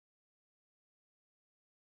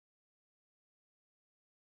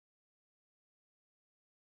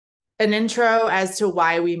an intro as to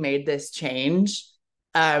why we made this change.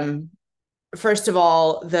 First of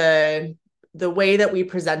all, the way that we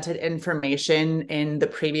presented information in the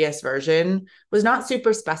previous version was not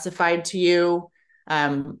super specified to you.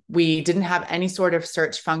 We didn't have any sort of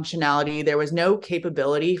search functionality. There was no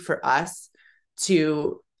capability for us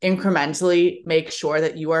to incrementally make sure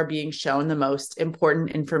that you are being shown the most important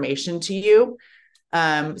information to you.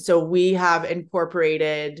 So we have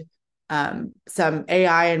incorporated some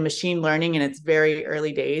AI and machine learning in its very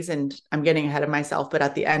early days. And I'm getting ahead of myself, but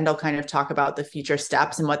at the end, I'll kind of talk about the future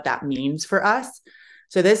steps and what that means for us.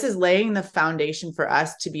 So this is laying the foundation for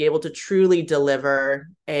us to be able to truly deliver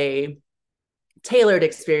a tailored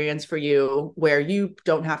experience for you where you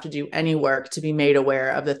don't have to do any work to be made aware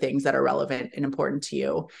of the things that are relevant and important to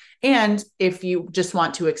you. And if you just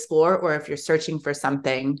want to explore, or if you're searching for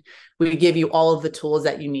something, we give you all of the tools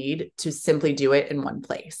that you need to simply do it in one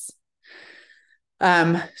place.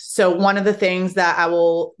 So one of the things that I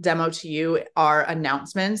will demo to you are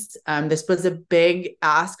announcements. This was a big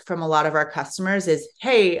ask from a lot of our customers is,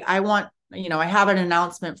 hey, I have an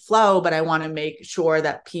announcement flow, but I want to make sure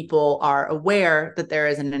that people are aware that there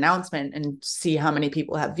is an announcement and see how many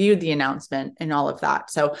people have viewed the announcement and all of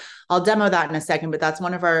that. So I'll demo that in a second, but that's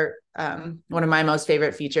one of my most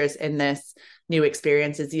favorite features in this new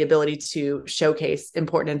experience is the ability to showcase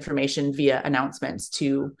important information via announcements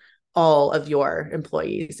to all of your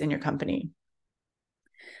employees in your company.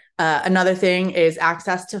 Another thing is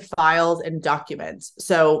access to files and documents.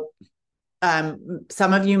 So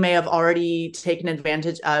some of you may have already taken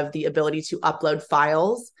advantage of the ability to upload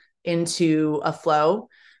files into a flow.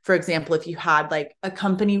 For example, if you had like a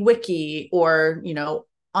company wiki or,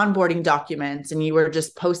 onboarding documents and you were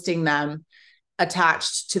just posting them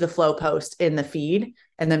attached to the flow post in the feed,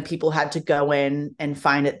 and then people had to go in and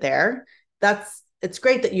find it there. It's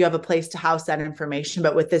great that you have a place to house that information,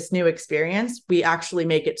 but with this new experience, we actually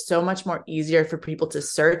make it so much more easier for people to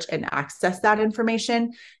search and access that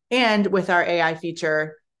information. And with our AI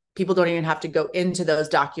feature, people don't even have to go into those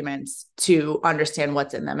documents to understand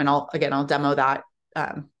what's in them. And I'll demo that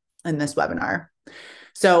in this webinar.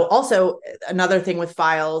 So also another thing with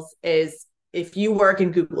files is if you work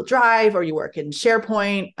in Google Drive or you work in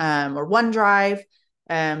SharePoint or OneDrive,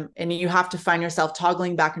 and you have to find yourself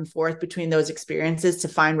toggling back and forth between those experiences to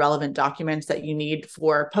find relevant documents that you need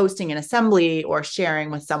for posting in Assembly or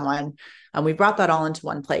sharing with someone. We brought that all into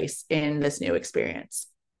one place in this new experience.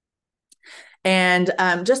 And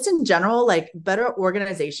just in general, like better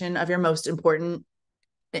organization of your most important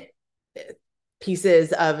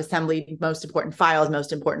pieces of Assembly, most important files,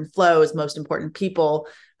 most important flows, most important people.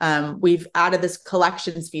 We've added this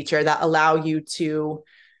collections feature that allow you to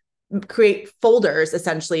create folders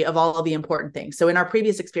essentially of all of the important things. So in our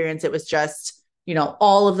previous experience, it was just,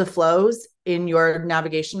 all of the flows in your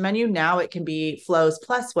navigation menu. Now it can be flows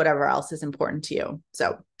plus whatever else is important to you.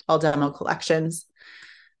 So I'll demo collections.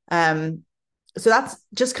 So that's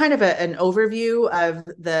just kind of an overview of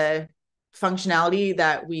the functionality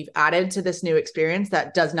that we've added to this new experience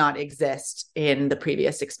that does not exist in the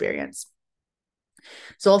previous experience.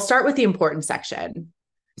 So I'll start with the important section.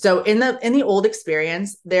 So in the old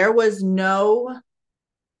experience, there was no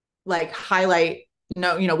like highlight,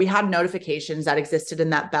 we had notifications that existed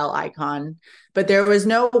in that bell icon, but there was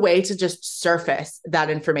no way to just surface that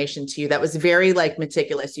information to you. That was very like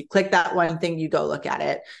meticulous. You click that one thing, you go look at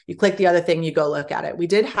it. You click the other thing, you go look at it. We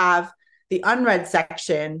did have the unread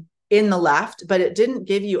section in the left, but it didn't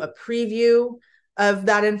give you a preview of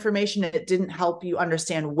that information. It didn't help you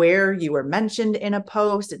understand where you were mentioned in a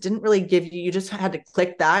post. It didn't really give you just had to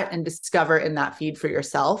click that and discover in that feed for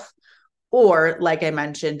yourself. Or like I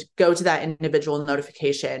mentioned, go to that individual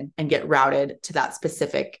notification and get routed to that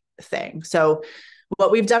specific thing. So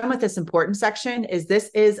what we've done with this important section is this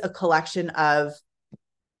is a collection of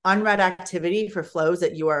unread activity for flows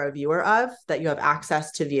that you are a viewer of, that you have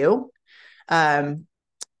access to view.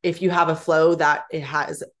 If you have a flow that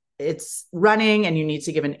it's running and you need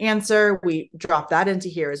to give an answer, we drop that into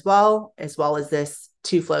here as well as this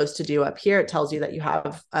 2 flows to do up here. It tells you that you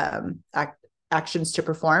have actions to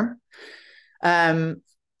perform.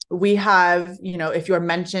 We have, if you're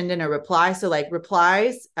mentioned in a reply, so like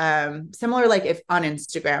replies, similar, like if on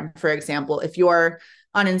Instagram, for example, if you're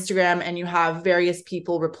on Instagram and you have various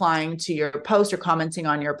people replying to your post or commenting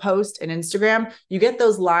on your post in Instagram, you get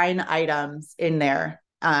those line items in there.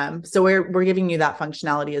 So we're giving you that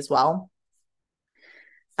functionality as well.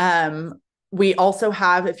 We also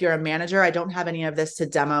have, if you're a manager, I don't have any of this to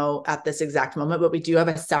demo at this exact moment, but we do have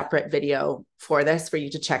a separate video for this for you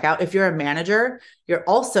to check out. If you're a manager, you're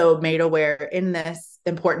also made aware in this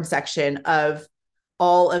important section of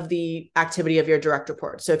all of the activity of your direct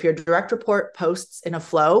report. So if your direct report posts in a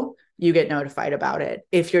flow, you get notified about it.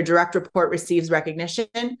 If your direct report receives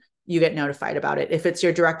recognition, you get notified about it. If it's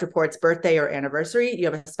your direct report's birthday or anniversary, you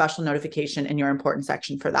have a special notification in your important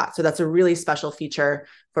section for that. So that's a really special feature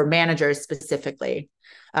for managers specifically.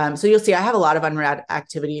 So you'll see I have a lot of unread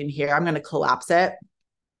activity in here. I'm going to collapse it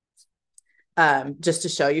just to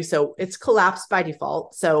show you. So it's collapsed by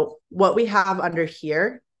default. So what we have under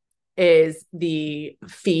here is the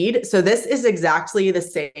feed. So this is exactly the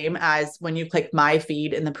same as when you click my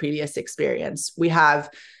feed in the previous experience. We have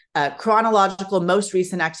chronological most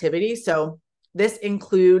recent activity. So this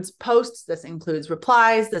includes posts, this includes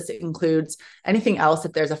replies, this includes anything else.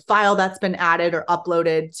 If there's a file that's been added or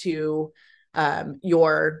uploaded to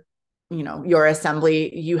your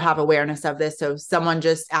assembly, you have awareness of this. So someone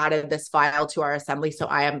just added this file to our assembly, so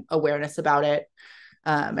I have awareness about it,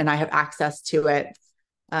 and I have access to it.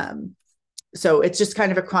 So it's just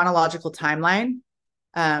kind of a chronological timeline.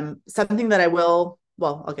 Something that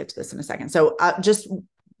I'll get to this in a second. So just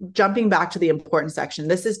jumping back to the important section,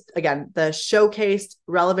 this is, again, the showcased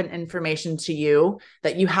relevant information to you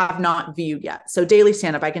that you have not viewed yet. So daily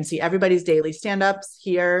stand-up, I can see everybody's daily stand-ups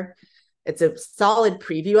here. It's a solid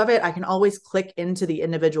preview of it. I can always click into the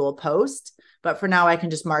individual post, but for now I can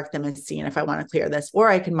just mark them as seen if I want to clear this, or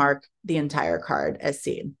I can mark the entire card as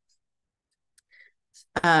seen.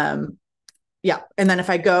 Yeah. And then if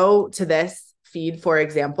I go to this feed, for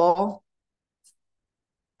example,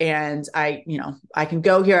 and I can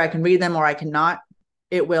go here, I can read them, or I cannot,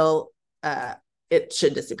 it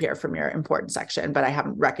should disappear from your important section, but I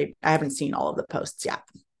haven't seen all of the posts yet.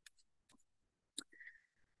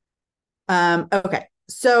 Okay.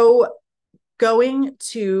 So going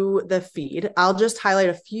to the feed, I'll just highlight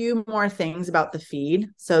a few more things about the feed.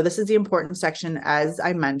 So this is the important section, as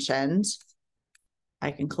I mentioned. I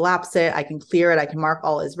can collapse it, I can clear it, I can mark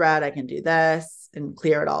all as red, I can do this and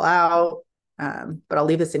clear it all out. But I'll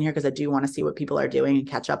leave this in here because I do want to see what people are doing and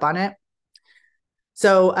catch up on it.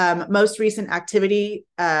 So most recent activity.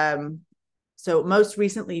 So most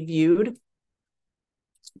recently viewed,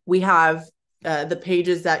 we have the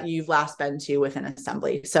pages that you've last been to within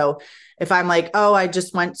assembly. So if I'm like, oh, I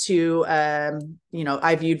just went to,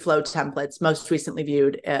 I viewed flow templates, most recently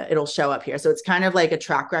viewed, it'll show up here. So it's kind of like a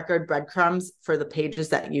track record, breadcrumbs for the pages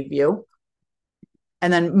that you view.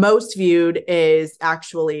 And then most viewed is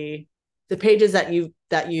actually the pages that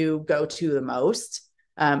you go to the most.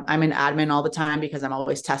 I'm an admin all the time because I'm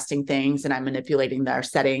always testing things and I'm manipulating their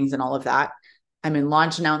settings and all of that. I'm in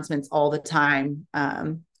launch announcements all the time.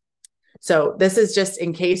 So this is just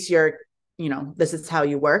in case this is how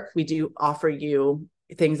you work. We do offer you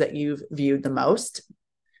things that you've viewed the most.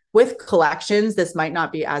 With collections, this might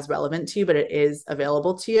not be as relevant to you, but it is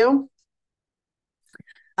available to you.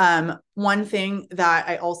 One thing that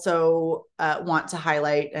I also want to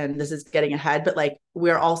highlight, and this is getting ahead, but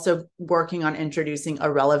we're also working on introducing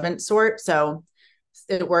a relevant sort. So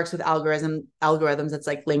it works with algorithms. It's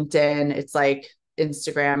like LinkedIn, it's like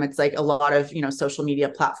Instagram, it's like a lot of social media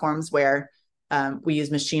platforms where we use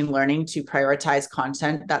machine learning to prioritize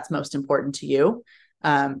content that's most important to you.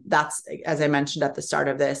 That's, as I mentioned at the start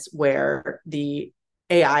of this, where the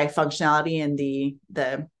AI functionality and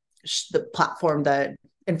the platform, the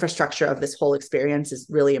infrastructure of this whole experience is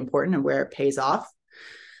really important and where it pays off.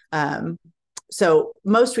 So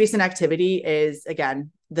most recent activity is,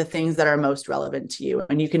 again, the things that are most relevant to you.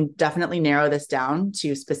 And you can definitely narrow this down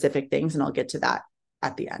to specific things, and I'll get to that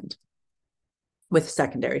at the end with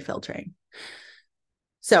secondary filtering.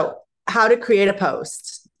 So how to create a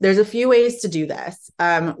post. There's a few ways to do this.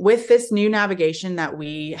 With this new navigation that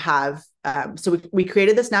we have, so we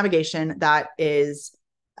created this navigation that is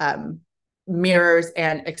mirrors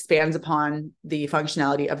and expands upon the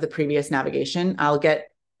functionality of the previous navigation. I'll get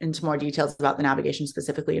into more details about the navigation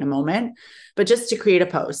specifically in a moment, but just to create a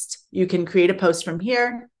post, you can create a post from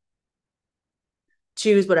here,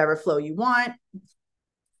 choose whatever flow you want.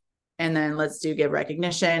 And then let's do give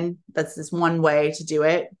recognition. That's this one way to do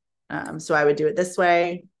it. So I would do it this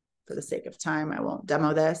way. For the sake of time, I won't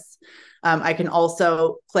demo this. I can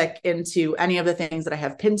also click into any of the things that I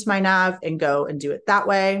have pinned to my nav and go and do it that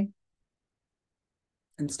way.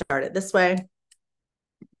 And start it this way.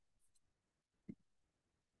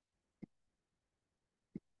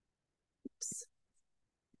 Oops.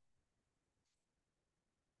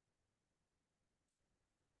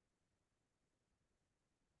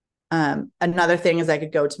 Another thing is I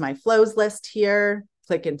could go to my flows list here,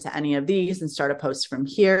 click into any of these and start a post from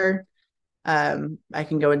here. I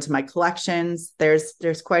can go into my collections.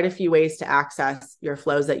 There's quite a few ways to access your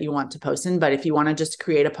flows that you want to post in, but if you want to just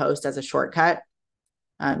create a post as a shortcut,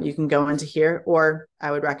 You can go into here, or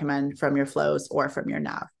I would recommend from your flows or from your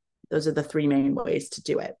nav. Those are the three main ways to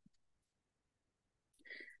do it.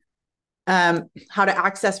 How to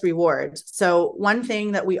access rewards. So one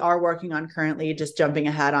thing that we are working on currently, just jumping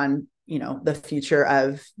ahead on, the future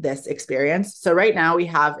of this experience. So right now we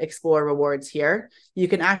have explore rewards here. You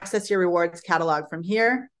can access your rewards catalog from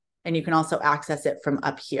here, and you can also access it from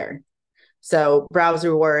up here. So browse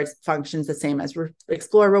rewards functions the same as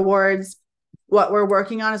explore rewards. What we're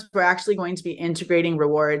working on is we're actually going to be integrating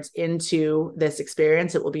rewards into this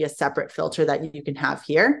experience. It will be a separate filter that you can have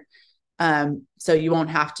here. So you won't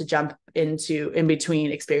have to jump in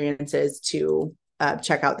between experiences to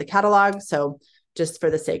check out the catalog. So just for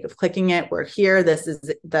the sake of clicking it, we're here. This is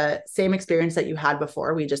the same experience that you had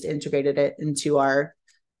before. We just integrated it into our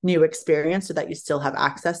new experience so that you still have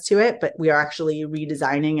access to it, but we are actually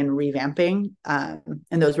redesigning and revamping.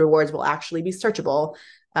 And those rewards will actually be searchable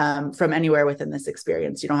from anywhere within this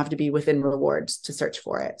experience. You don't have to be within rewards to search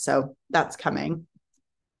for it. So that's coming.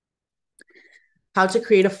 How to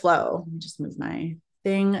create a flow. Let me just move my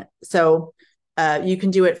thing. So you can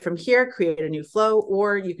do it from here, create a new flow,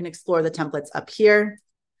 or you can explore the templates up here.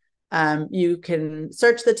 You can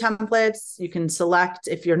search the templates. You can select,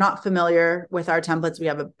 if you're not familiar with our templates, we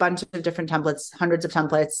have a bunch of different templates, hundreds of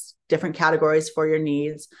templates, different categories for your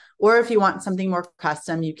needs. Or if you want something more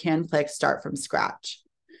custom, you can click start from scratch.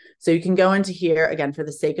 So you can go into here, again, for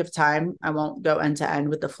the sake of time, I won't go end to end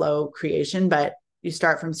with the flow creation, but you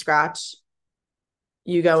start from scratch.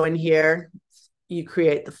 You go in here, you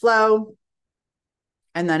create the flow,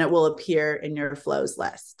 and then it will appear in your flows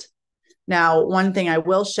list. Now, one thing I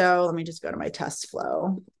will show, let me just go to my test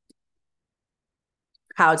flow,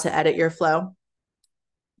 how to edit your flow.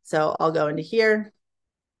 So I'll go into here.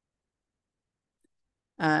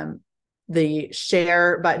 The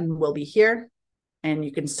share button will be here, and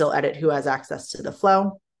you can still edit who has access to the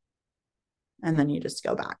flow. And then you just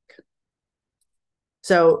go back.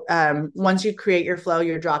 So once you create your flow,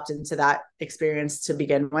 you're dropped into that experience to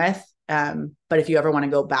begin with. But if you ever want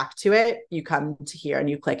to go back to it, you come to here and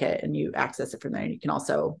you click it and you access it from there. And you can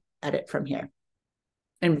also edit from here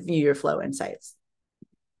and view your flow insights.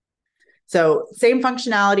 So same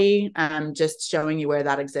functionality, just showing you where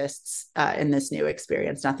that exists in this new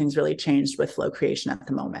experience. Nothing's really changed with flow creation at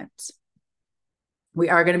the moment. We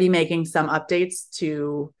are going to be making some updates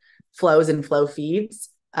to flows and flow feeds,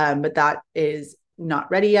 but that is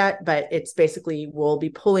not ready yet. But it's basically, we'll be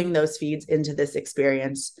pulling those feeds into this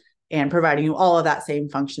experience and providing you all of that same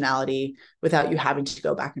functionality without you having to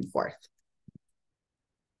go back and forth.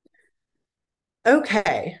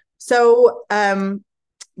 Okay, so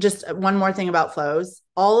just one more thing about flows.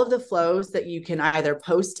 All of the flows that you can either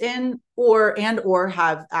post in or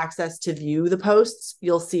have access to view the posts,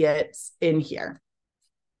 you'll see it in here.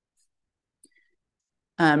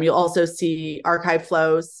 You'll also see archive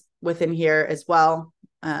flows within here as well.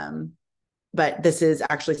 But this is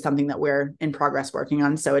actually something that we're in progress working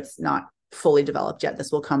on. So it's not fully developed yet.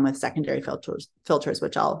 This will come with secondary filters,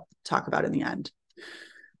 which I'll talk about in the end.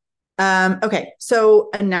 Okay, so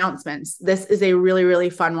announcements. This is a really, really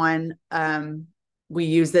fun one. We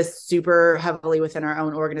use this super heavily within our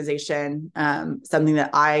own organization. Something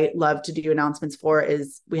that I love to do announcements for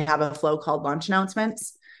is we have a flow called launch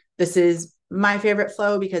announcements. This is my favorite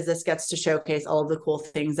flow because this gets to showcase all of the cool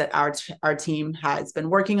things that our team has been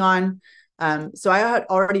working on. So I had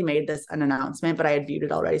already made this an announcement, but I had viewed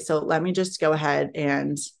it already. So let me just go ahead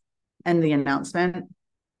and end the announcement.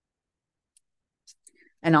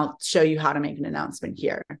 And I'll show you how to make an announcement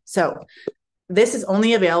here. So this is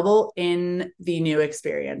only available in the new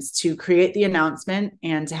experience. To create the announcement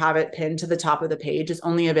and to have it pinned to the top of the page is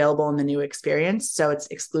only available in the new experience. So it's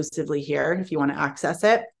exclusively here if you want to access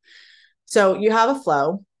it. So you have a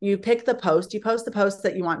flow, you pick the post, you post the post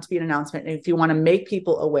that you want to be an announcement. And if you want to make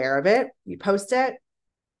people aware of it, you post it.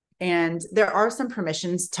 And there are some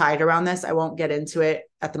permissions tied around this. I won't get into it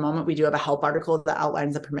at the moment. We do have a help article that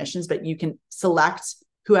outlines the permissions, but you can select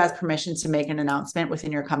who has permission to make an announcement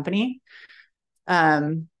within your company.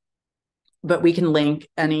 But we can link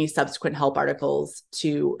any subsequent help articles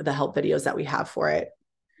to the help videos that we have for it.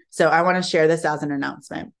 So I want to share this as an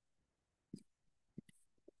announcement.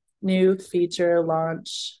 New feature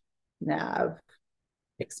launch nav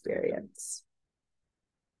experience.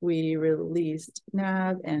 We released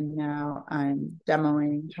nav and now I'm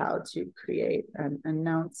demoing how to create an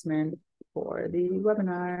announcement for the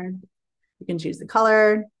webinar. You can choose the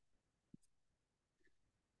color.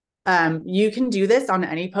 You can do this on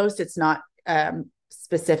any post. It's not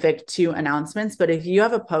specific to announcements, but if you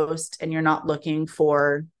have a post and you're not looking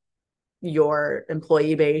for your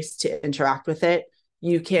employee base to interact with it,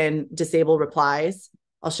 you can disable replies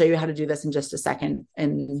I'll show you how to do this in just a second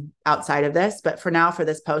and outside of this. But for now, for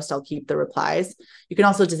this post, I'll keep the replies. You can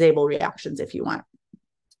also disable reactions if you want.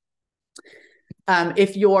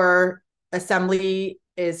 If your assembly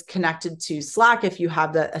is connected to Slack, if you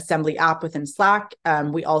have the assembly app within Slack,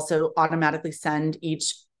 we also automatically send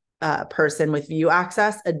each person with view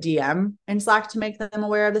access a DM in Slack to make them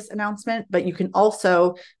aware of this announcement. But you can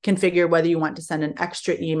also configure whether you want to send an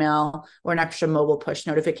extra email or an extra mobile push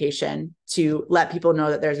notification to let people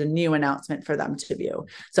know that there's a new announcement for them to view.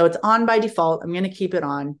 So it's on by default. I'm going to keep it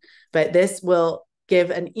on, but this will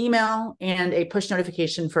give an email and a push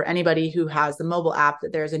notification for anybody who has the mobile app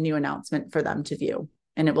that there's a new announcement for them to view,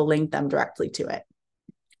 and it will link them directly to it.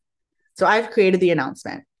 So I've created the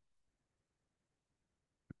announcement.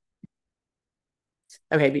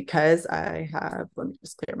 Okay, because I have, let me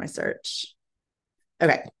just clear my search.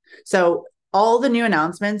 Okay, so all the new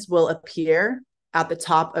announcements will appear at the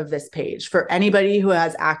top of this page for anybody who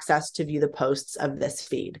has access to view the posts of this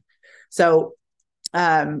feed. So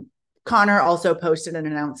Connor also posted an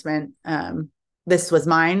announcement. This was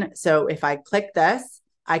mine. So if I click this,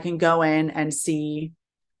 I can go in and see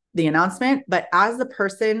the announcement. But as the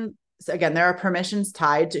person, so again, there are permissions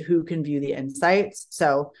tied to who can view the insights.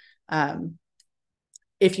 So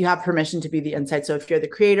if you have permission to view the insight. So if you're the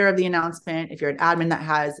creator of the announcement, if you're an admin that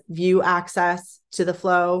has view access to the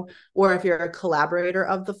flow, or if you're a collaborator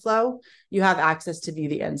of the flow, you have access to view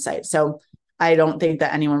the insight. So I don't think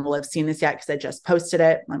that anyone will have seen this yet because I just posted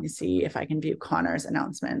it. Let me see if I can view Connor's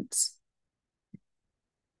announcement.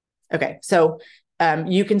 Okay, so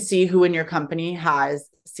you can see who in your company has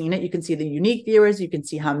seen it. You can see the unique viewers. You can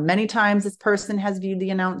see how many times this person has viewed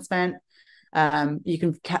the announcement. You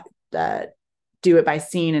can do it by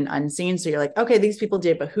seen and unseen. So you're like, okay, these people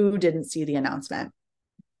did, but who didn't see the announcement?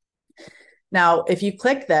 Now, if you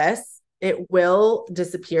click this, it will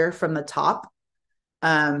disappear from the top,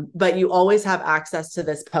 but you always have access to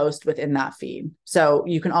this post within that feed. So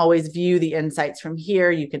you can always view the insights from here.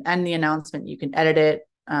 You can end the announcement. You can edit it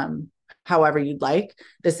however you'd like.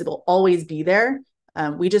 This will always be there.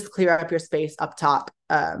 We just clear up your space up top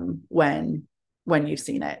when you've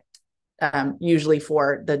seen it. Usually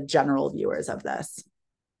for the general viewers of this.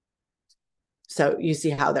 So you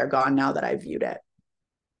see how they're gone now that I've viewed it.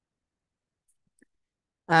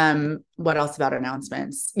 What else about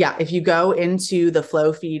announcements? Yeah, if you go into the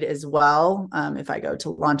flow feed as well, if I go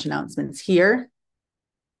to launch announcements here,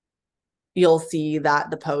 you'll see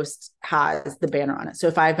that the post has the banner on it. So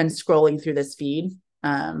if I've been scrolling through this feed,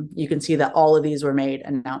 you can see that all of these were made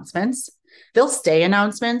announcements. They'll stay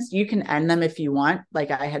announcements. You can end them if you want.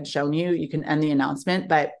 Like I had shown you, you can end the announcement,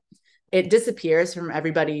 but it disappears from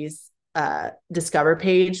everybody's Discover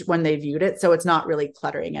page when they viewed it. So it's not really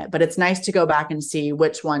cluttering it, but it's nice to go back and see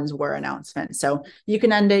which ones were announcements. So you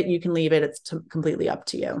can end it, you can leave it. It's completely up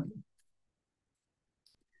to you.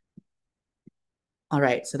 All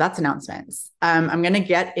right, so that's announcements. I'm going to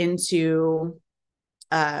get into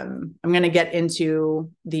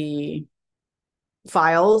the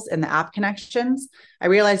files and the app connections. I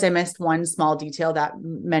realized I missed one small detail that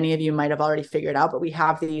many of you might have already figured out, but we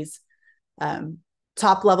have these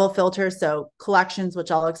top level filters. So collections,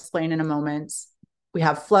 which I'll explain in a moment. We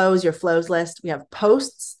have flows, your flows list. We have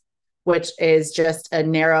posts, which is just a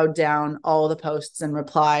narrowed down all the posts and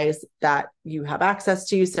replies that you have access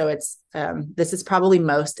to. So it's this is probably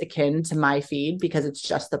most akin to my feed because it's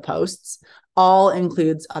just the posts. All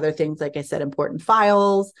includes other things, like I said, important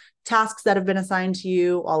files, tasks that have been assigned to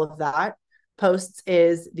you, all of that. Posts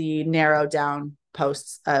is the narrowed down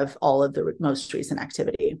posts of all of the most recent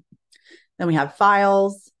activity. Then we have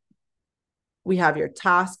files. We have your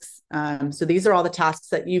tasks. So these are all the tasks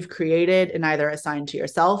that you've created and either assigned to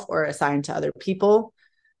yourself or assigned to other people.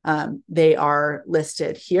 They are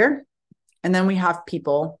listed here. And then we have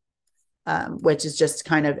people, which is just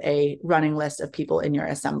kind of a running list of people in your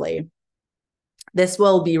assembly. This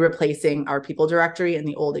will be replacing our people directory in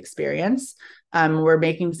the old experience. We're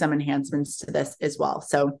making some enhancements to this as well.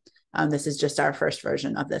 So this is just our first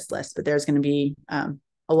version of this list, but there's going to be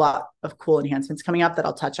a lot of cool enhancements coming up that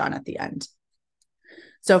I'll touch on at the end.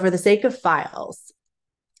 So for the sake of files,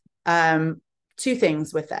 two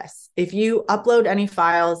things with this. If you upload any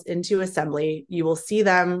files into Assembly, you will see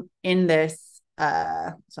them in this. So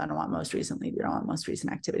I don't want most recently, you don't want most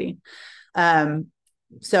recent activity.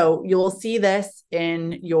 So you will see this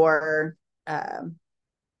in your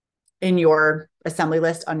assembly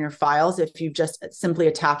list on your files if you just simply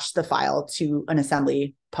attach the file to an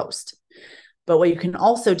assembly post. But what you can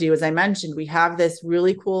also do, as I mentioned, we have this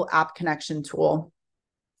really cool app connection tool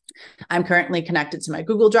I'm currently connected to my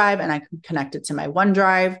Google Drive and I can connect it to my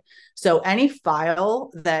OneDrive. So any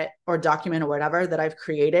file that or document or whatever that I've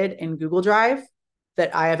created in Google Drive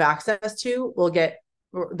that I have access to will get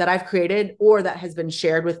that I've created or that has been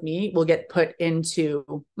shared with me will get put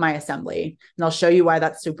into my assembly. And I'll show you why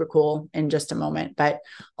that's super cool in just a moment. But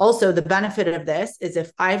also the benefit of this is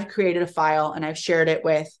if I've created a file and I've shared it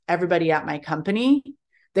with everybody at my company,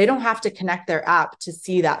 they don't have to connect their app to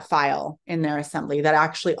see that file in their assembly. That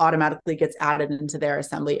actually automatically gets added into their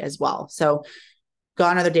assembly as well. So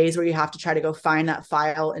gone are the days where you have to try to go find that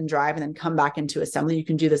file in Drive and then come back into assembly. You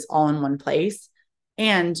can do this all in one place.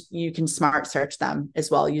 And you can smart search them as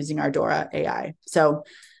well using our Dora AI. So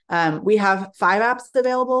we have 5 apps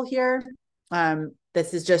available here.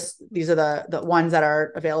 These are the ones that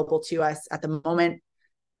are available to us at the moment: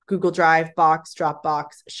 Google Drive, Box,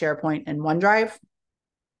 Dropbox, SharePoint, and OneDrive.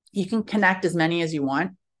 You can connect as many as you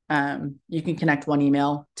want. You can connect one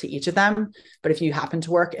email to each of them, but if you happen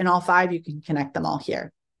to work in all 5, you can connect them all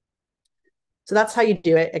here. So that's how you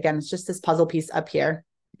do it. Again, it's just this puzzle piece up here.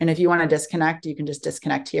 And if you want to disconnect, you can just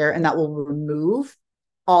disconnect here, and that will remove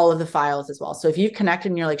all of the files as well. So if you've connected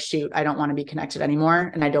and you're like, shoot, I don't want to be connected anymore,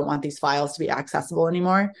 and I don't want these files to be accessible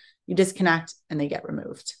anymore, you disconnect and they get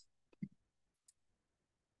removed.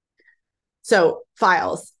 So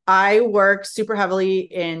files, I work super heavily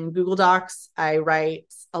in Google Docs. I write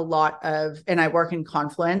a lot of, and I work in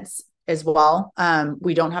Confluence as well.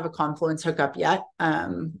 We don't have a Confluence hookup yet,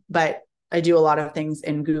 but I do a lot of things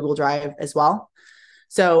in Google Drive as well.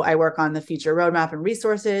 So I work on the feature roadmap and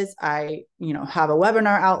resources. I, have a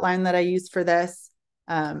webinar outline that I use for this.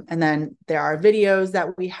 And then there are videos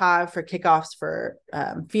that we have for kickoffs for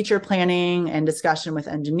feature planning and discussion with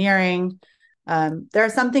engineering. There are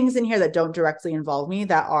some things in here that don't directly involve me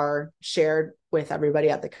that are shared with everybody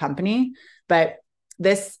at the company, but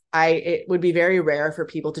it would be very rare for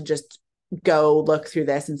people to just go look through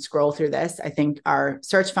this and scroll through this. I think our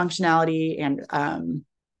search functionality and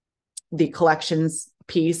the collections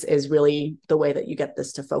piece is really the way that you get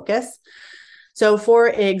this to focus. So for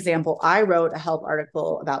example, I wrote a help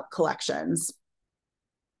article about collections.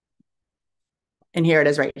 And here it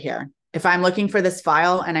is right here. If I'm looking for this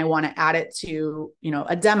file and I want to add it to,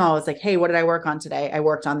 a demo, it's like, hey, what did I work on today? I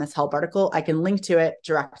worked on this help article. I can link to it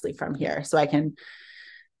directly from here. So I can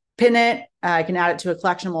pin it. I can add it to a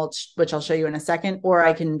collection, which I'll show you in a second, or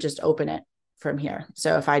I can just open it from here.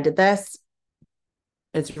 So if I did this,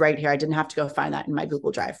 it's right here. I didn't have to go find that in my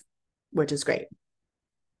Google Drive, which is great.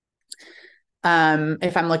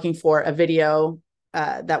 If I'm looking for a video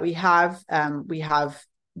that we have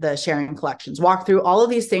the sharing collections walkthrough. All of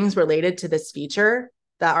these things related to this feature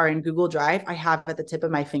that are in Google Drive, I have at the tip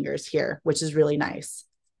of my fingers here, which is really nice.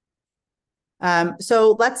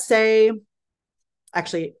 So let's say,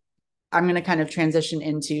 actually, I'm going to kind of transition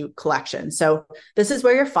into collections. So this is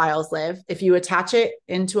where your files live. If you attach it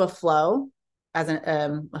into a flow, as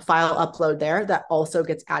a file upload there, that also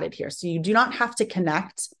gets added here. So you do not have to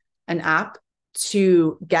connect an app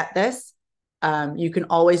to get this. You can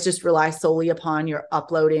always just rely solely upon your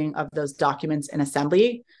uploading of those documents in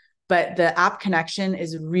assembly. But the app connection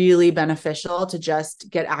is really beneficial to just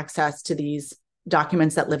get access to these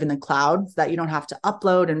documents that live in the cloud so that you don't have to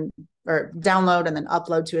upload or download and then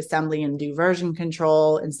upload to assembly and do version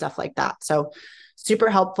control and stuff like that. So super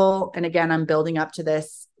helpful. And again, I'm building up to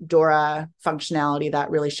this Dora functionality that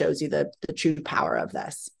really shows you the true power of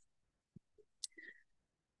this.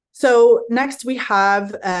 So next we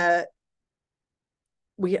have,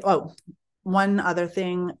 one other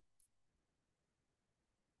thing.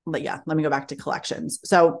 But yeah, let me go back to collections.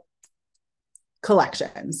 So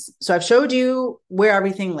collections. So I've showed you where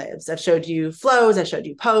everything lives. I've showed you flows. I showed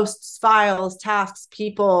you posts, files, tasks,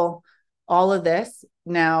 people, all of this.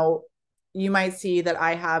 Now, you might see that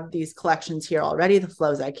I have these collections here already, the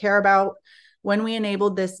flows I care about. When we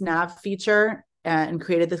enabled this nav feature and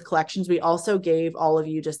created this collections, we also gave all of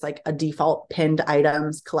you just like a default pinned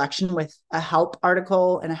items collection with a help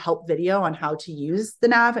article and a help video on how to use the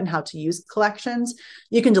nav and how to use collections.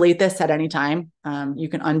 You can delete this at any time. You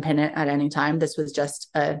can unpin it at any time. This was just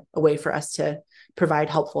a way for us to provide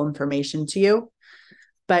helpful information to you.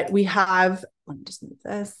 But we have, let me just move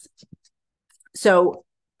this. So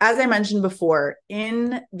as I mentioned before,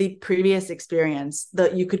 in the previous experience,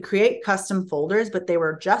 you could create custom folders, but they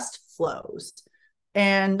were just flows.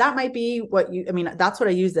 And that might be that's what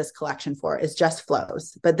I use this collection for, is just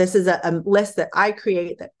flows. But this is a list that I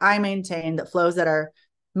create, that I maintain, that flows that are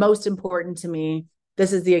most important to me.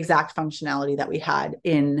 This is the exact functionality that we had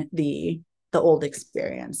in the old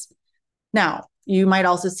experience. Now, you might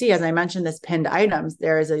also see, as I mentioned, this pinned items,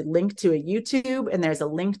 there is a link to a YouTube and there's a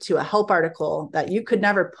link to a help article that you could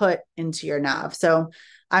never put into your nav. So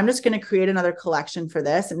I'm just going to create another collection for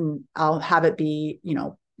this, and I'll have it be,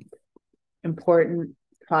 important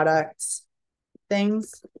products,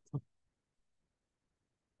 things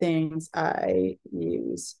I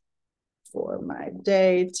use for my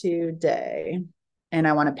day to day, and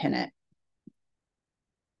I want to pin it.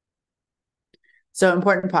 So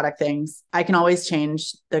important product things. I can always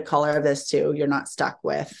change the color of this too. You're not stuck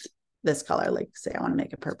with this color. Like say I want to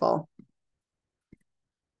make it purple.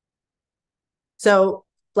 So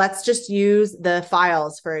let's just use the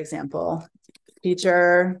files, for example.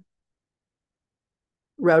 Feature,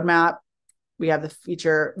 roadmap. We have the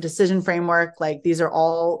feature decision framework. Like these are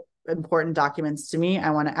all important documents to me.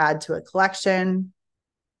 I want to add to a collection.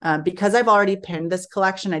 Because I've already pinned this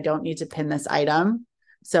collection, I don't need to pin this item.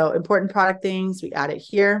 So important product things, we add it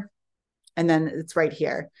here, and then it's right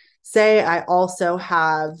here. Say I also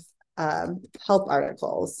have help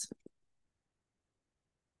articles.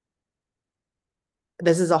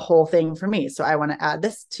 This is a whole thing for me. So I want to add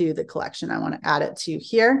this to the collection. I want to add it to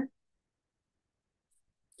here.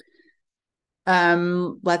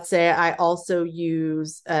 Let's say I also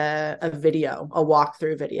use a video, a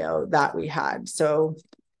walkthrough video that we had. So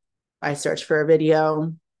I search for a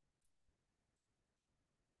video.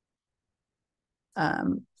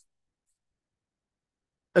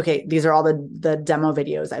 Okay, these are all the demo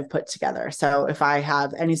videos I've put together. So if I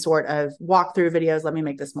have any sort of walkthrough videos, let me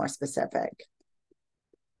make this more specific.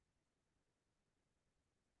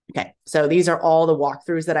 Okay, so these are all the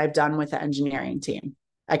walkthroughs that I've done with the engineering team.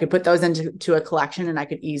 I could put those into a collection, and I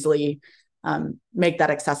could easily make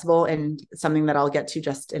that accessible. And something that I'll get to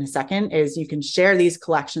just in a second is you can share these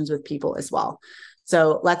collections with people as well.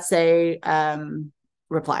 So let's say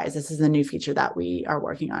replies. This is the new feature that we are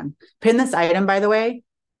working on. Pin this item, by the way.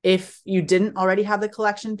 If you didn't already have the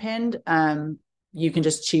collection pinned, you can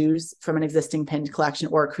just choose from an existing pinned collection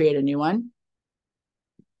or create a new one.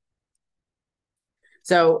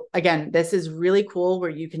 So again, this is really cool where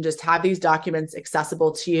you can just have these documents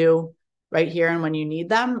accessible to you right here and when you need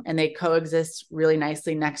them, and they coexist really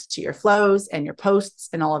nicely next to your flows and your posts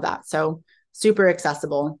and all of that. So super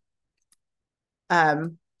accessible.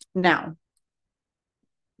 Now,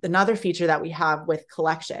 another feature that we have with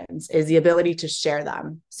collections is the ability to share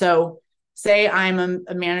them. So say I'm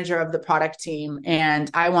a manager of the product team and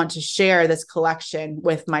I want to share this collection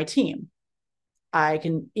with my team. I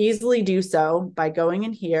can easily do so by going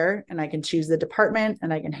in here, and I can choose the department,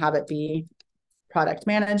 and I can have it be product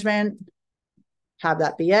management, have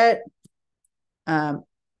that be it.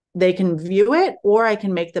 They can view it, or I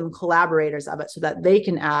can make them collaborators of it so that they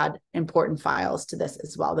can add important files to this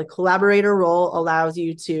as well. The collaborator role allows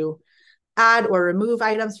you to add or remove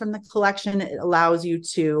items from the collection. It allows you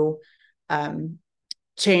to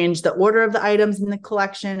change the order of the items in the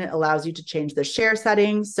collection. It allows you to change the share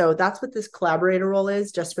settings. So that's what this collaborator role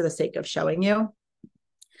is, just for the sake of showing you.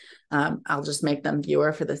 I'll just make them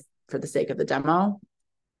viewer for the sake of the demo.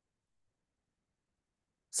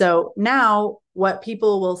 So now what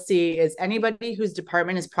people will see is anybody whose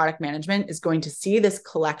department is product management is going to see this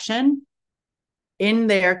collection in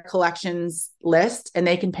their collections list, and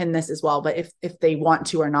they can pin this as well. But if they want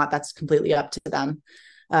to or not, that's completely up to them.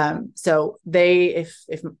 So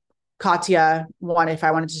if Katya if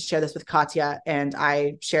I wanted to share this with Katya and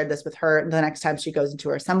I shared this with her, the next time she goes into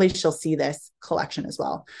her assembly, she'll see this collection as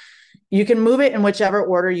well. You can move it in whichever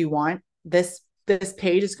order you want. This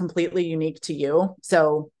page is completely unique to you.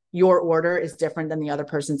 So your order is different than the other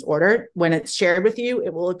person's order. When it's shared with you,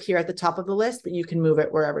 it will appear at the top of the list, but you can move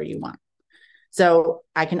it wherever you want. So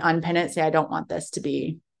I can unpin it, say I don't want this to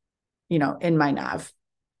be, in my nav.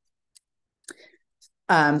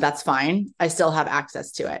 That's fine. I still have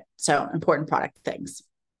access to it. So important product things.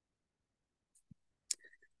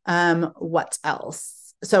 What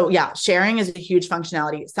else? So yeah, sharing is a huge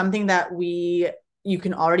functionality. Something that you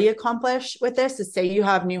can already accomplish with this is, say you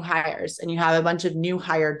have new hires and you have a bunch of new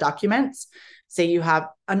hire documents. Say you have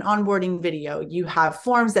an onboarding video, you have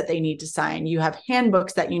forms that they need to sign, you have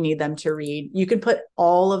handbooks that you need them to read. You can put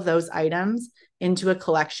all of those items into a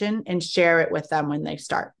collection and share it with them when they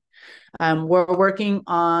start. We're working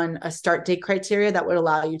on a start date criteria that would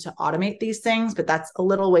allow you to automate these things, but that's a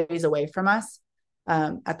little ways away from us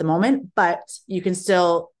at the moment. But you can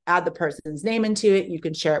still add the person's name into it. You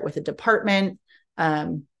can share it with a department.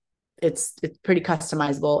 It's pretty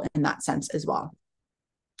customizable in that sense as well.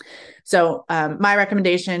 So my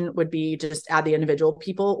recommendation would be just add the individual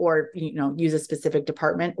people, or use a specific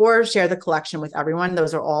department, or share the collection with everyone.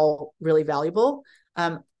 Those are all really valuable.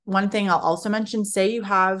 one thing I'll also mention, say you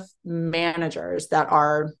have managers that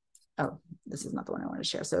are, oh, this is not the one I want to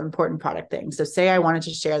share. So important product things. So say I wanted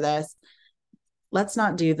to share this. Let's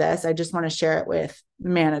not do this. I just want to share it with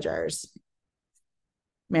managers.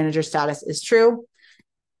 Manager status is true.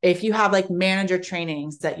 If you have like manager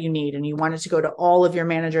trainings that you need and you wanted to go to all of your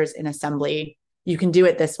managers in Assembly, you can do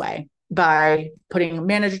it this way by putting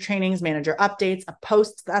manager trainings, manager updates, a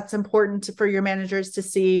post that's important for your managers to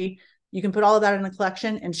see. You can put all of that in a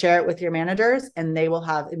collection and share it with your managers, and they will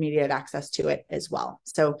have immediate access to it as well.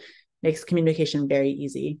 So makes communication very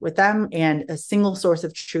easy with them, and a single source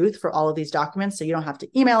of truth for all of these documents. So you don't have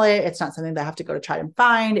to email it. It's not something that I have to go to try and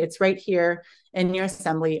find. It's right here in your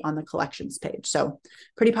Assembly on the collections page. So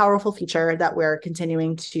pretty powerful feature that we're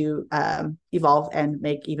continuing to evolve and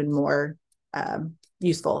make even more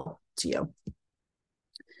useful to you.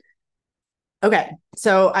 Okay,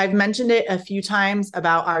 so I've mentioned it a few times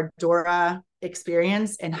about our Dora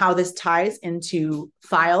experience and how this ties into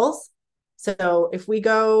files. So if we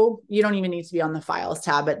go, you don't even need to be on the files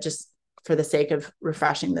tab, but just for the sake of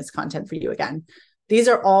refreshing this content for you again, these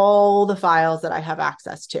are all the files that I have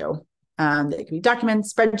access to. They can be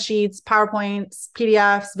documents, spreadsheets, PowerPoints,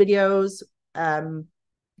 PDFs, videos,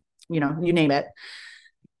 you name it.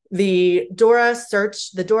 The Dora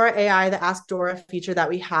search, the Dora AI, the Ask Dora feature that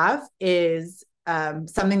we have is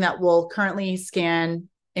something that will currently scan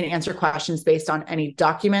and answer questions based on any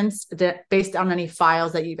documents, based on any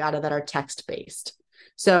files that you've added that are text-based.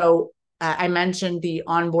 So I mentioned the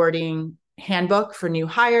onboarding handbook for new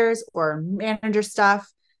hires or manager stuff.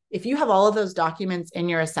 If you have all of those documents in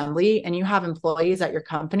your Assembly and you have employees at your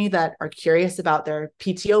company that are curious about their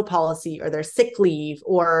PTO policy or their sick leave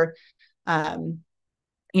or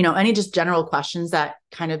any just general questions that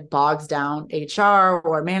kind of bogs down HR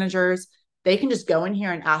or managers, they can just go in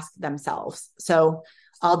here and ask themselves. So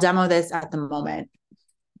I'll demo this at the moment.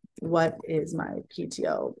 What is my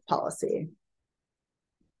PTO policy?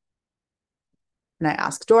 And I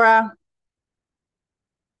ask Dora.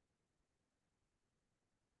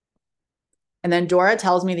 And then Dora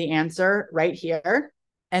tells me the answer right here,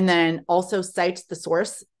 and then also cites the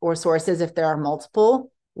source or sources, if there are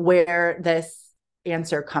multiple, where this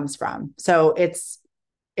answer comes from. So it's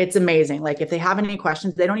amazing. Like if they have any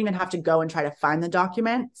questions, they don't even have to go and try to find the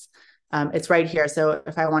documents. It's right here. So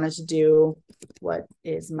if I wanted to do, what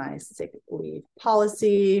is my sick leave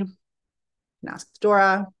policy? And ask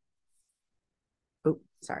Dora. Oh,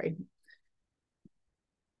 sorry.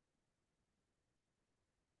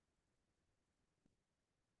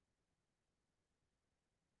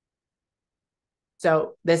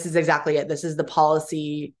 So this is exactly it. This is the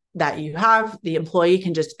policy that you have. The employee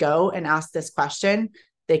can just go and ask this question.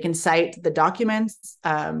 They can cite the documents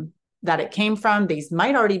that it came from. These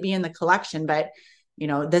might already be in the collection, but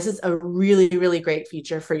this is a really, really great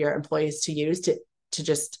feature for your employees to use to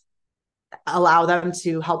just allow them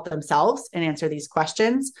to help themselves and answer these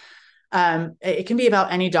questions. It can be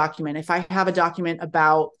about any document. If I have a document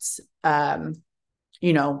about,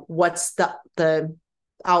 what's the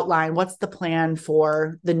outline, what's the plan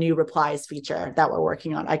for the new replies feature that we're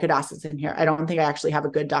working on, I could ask this in here. I don't think I actually have a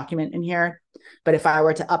good document in here, but if I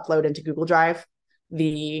were to upload into Google Drive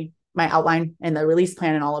my outline and the release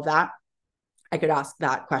plan and all of that, I could ask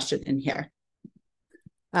that question in here.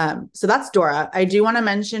 So that's Dora. I do want to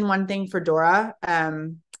mention one thing for Dora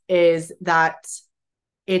is that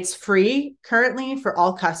it's free currently for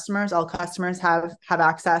all customers. All customers have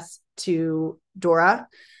access to Dora.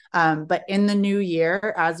 But in the new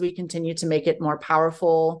year, as we continue to make it more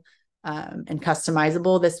powerful and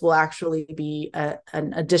customizable, this will actually be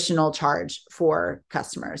an additional charge for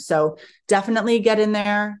customers. So definitely get in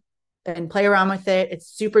there and play around with it. It's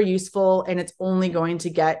super useful, and it's only going to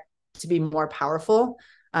get to be more powerful.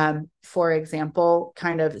 For example,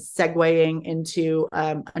 kind of segueing into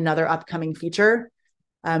another upcoming feature,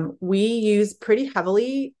 we use pretty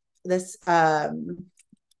heavily this, what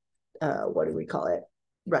do we call it?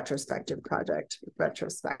 Retrospective project,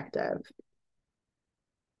 retrospective.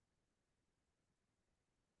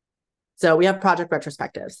 So we have project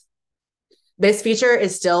retrospectives. This feature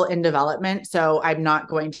is still in development, so I'm not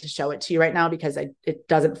going to show it to you right now because it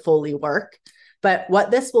doesn't fully work. But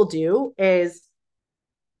what this will do is,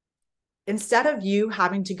 instead of you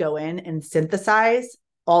having to go in and synthesize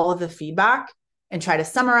all of the feedback and try to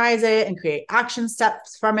summarize it and create action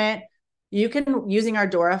steps from it, you can, using our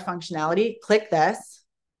Dora functionality, click this.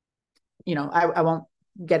 I won't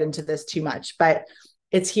get into this too much, but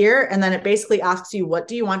it's here. And then it basically asks you, what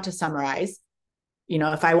do you want to summarize?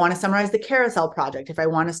 If I want to summarize the carousel project, if I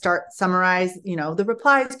want to summarize, the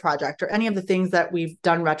replies project or any of the things that we've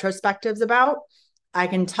done retrospectives about, I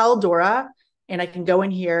can tell Dora, and I can go in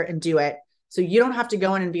here and do it. So you don't have to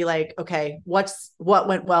go in and be like, okay, what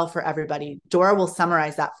went well for everybody? Dora will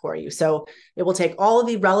summarize that for you. So it will take all of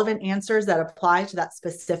the relevant answers that apply to that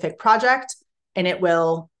specific project, and it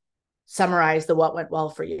will summarize the what went well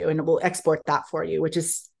for you, and it will export that for you, which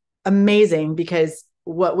is amazing, because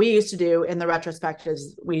what we used to do in the retrospective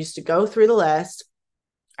is we used to go through the list.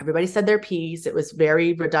 Everybody said their piece. It was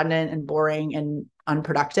very redundant and boring and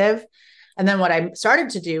unproductive. And then what I started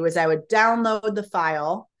to do is I would download the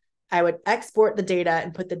file, I would export the data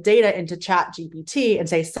and put the data into Chat GPT and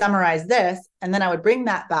say, summarize this. And then I would bring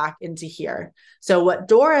that back into here. So what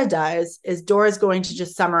Dora does is Dora is going to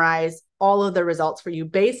just summarize all of the results for you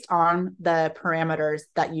based on the parameters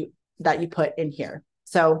that you put in here.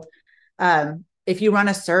 So if you run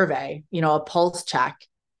a survey, a pulse check,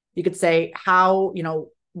 you could say how,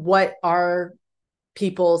 what are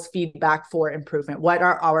people's feedback for improvement? What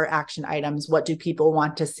are our action items? What do people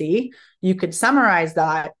want to see? You could summarize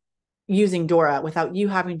that using Dora without you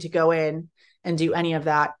having to go in and do any of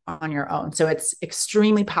that on your own. So it's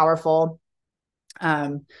extremely powerful.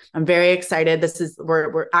 I'm very excited.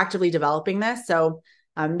 We're actively developing this. So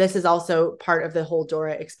this is also part of the whole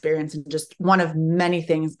Dora experience, and just one of many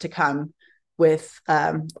things to come with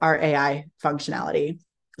our AI functionality.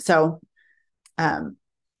 So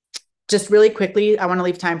just really quickly, I want to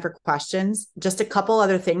leave time for questions. Just a couple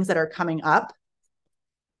other things that are coming up.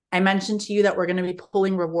 I mentioned to you that we're going to be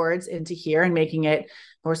pulling rewards into here and making it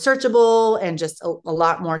more searchable and just a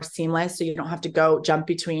lot more seamless. So you don't have to go jump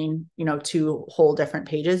between, two whole different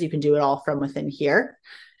pages. You can do it all from within here.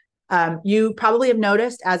 You probably have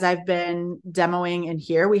noticed, as I've been demoing in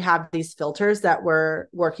here, we have these filters that we're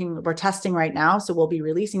testing right now. So we'll be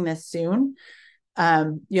releasing this soon.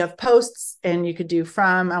 You have posts, and you could do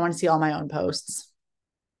I want to see all my own posts.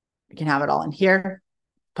 You can have it all in here,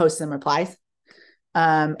 posts and replies.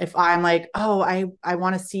 If I'm like, oh, I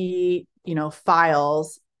want to see,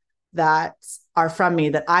 files that are from me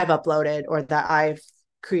that I've uploaded or that I've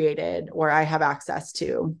created or I have access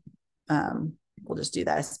to, we'll just do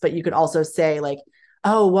this. But you could also say like,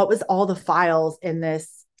 oh, what was all the files in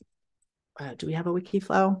this? Do we have a wiki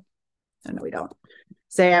flow? Oh, no, we don't.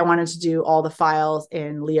 Say I wanted to do all the files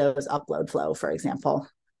in Leo's upload flow, for example.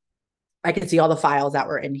 I can see all the files that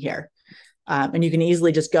were in here. And you can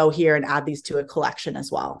easily just go here and add these to a collection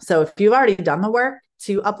as well. So if you've already done the work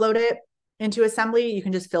to upload it into Assembly, you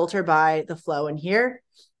can just filter by the flow in here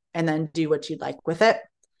and then do what you'd like with it.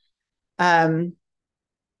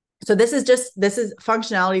 So this is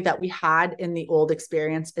functionality that we had in the old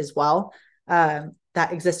experience as well.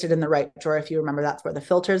 That existed in the right drawer. If you remember, that's where the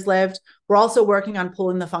filters lived. We're also working on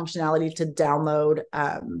pulling the functionality to download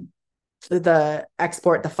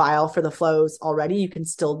export the file for the flows already. You can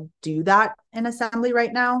still do that in Assembly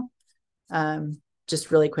right now.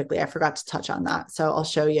 Just really quickly, I forgot to touch on that. So I'll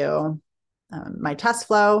show you my test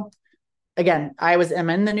flow. Again, I'm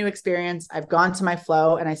in the new experience. I've gone to my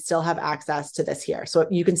flow and I still have access to this here. So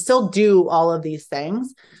you can still do all of these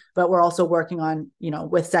things, but we're also working on,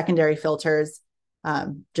 with secondary filters,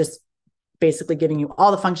 just basically giving you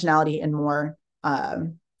all the functionality and more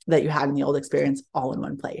that you had in the old experience all in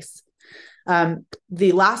one place.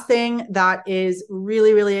 The last thing that is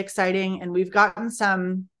really, really exciting, and we've gotten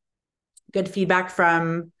some good feedback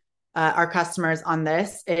from our customers on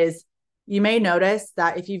this, is you may notice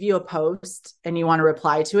that if you view a post and you want to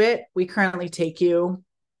reply to it, we currently take you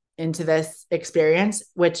into this experience,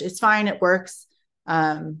 which is fine. It works.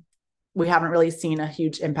 We haven't really seen a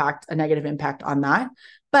negative impact on that.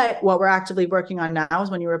 But what we're actively working on now is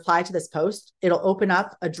when you reply to this post, it'll open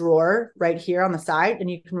up a drawer right here on the side, and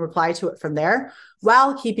you can reply to it from there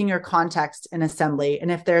while keeping your context in Assembly. And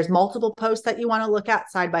if there's multiple posts that you want to look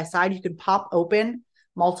at side by side, you can pop open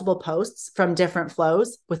multiple posts from different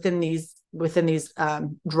flows within these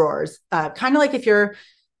drawers. Kind of like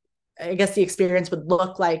I guess the experience would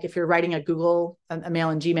look like if you're writing a mail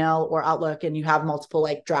in Gmail or Outlook, and you have multiple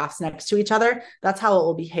drafts next to each other. That's how it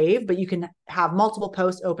will behave, but you can have multiple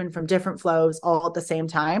posts open from different flows all at the same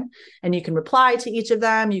time, and you can reply to each of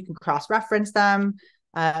them. You can cross-reference them.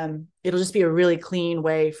 It'll just be a really clean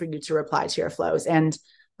way for you to reply to your flows. And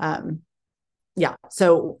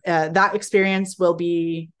so that experience will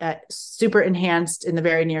be super enhanced in the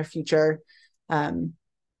very near future.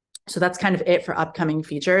 So that's kind of it for upcoming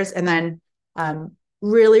features. And then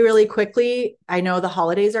really, really quickly, I know the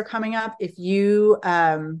holidays are coming up. If you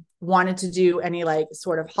wanted to do any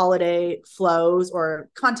sort of holiday flows or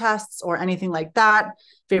contests or anything like that,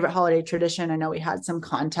 favorite holiday tradition, I know we had some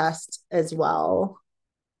contests as well.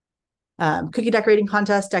 Cookie decorating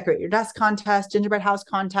contest, decorate your desk contest, gingerbread house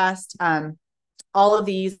contest. all of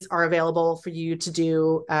these are available for you to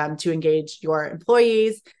do to engage your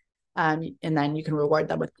employees. And then you can reward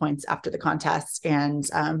them with points after the contest. And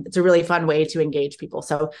it's a really fun way to engage people.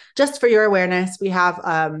 So just for your awareness, we have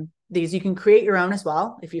these. You can create your own as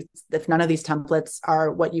well. If none of these templates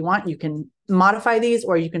are what you want, you can modify these,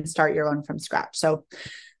 or you can start your own from scratch. So,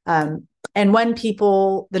 and when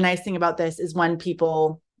people, the nice thing about this is when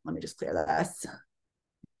people, let me just clear this.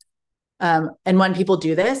 And when people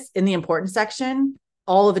do this in the important section,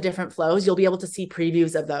 all of the different flows, you'll be able to see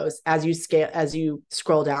previews of those as you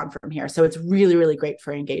scroll down from here. So it's really, really great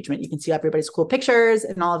for engagement. You can see everybody's cool pictures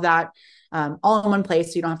and all of that all in one place.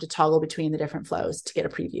 So you don't have to toggle between the different flows to get a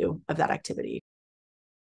preview of that activity.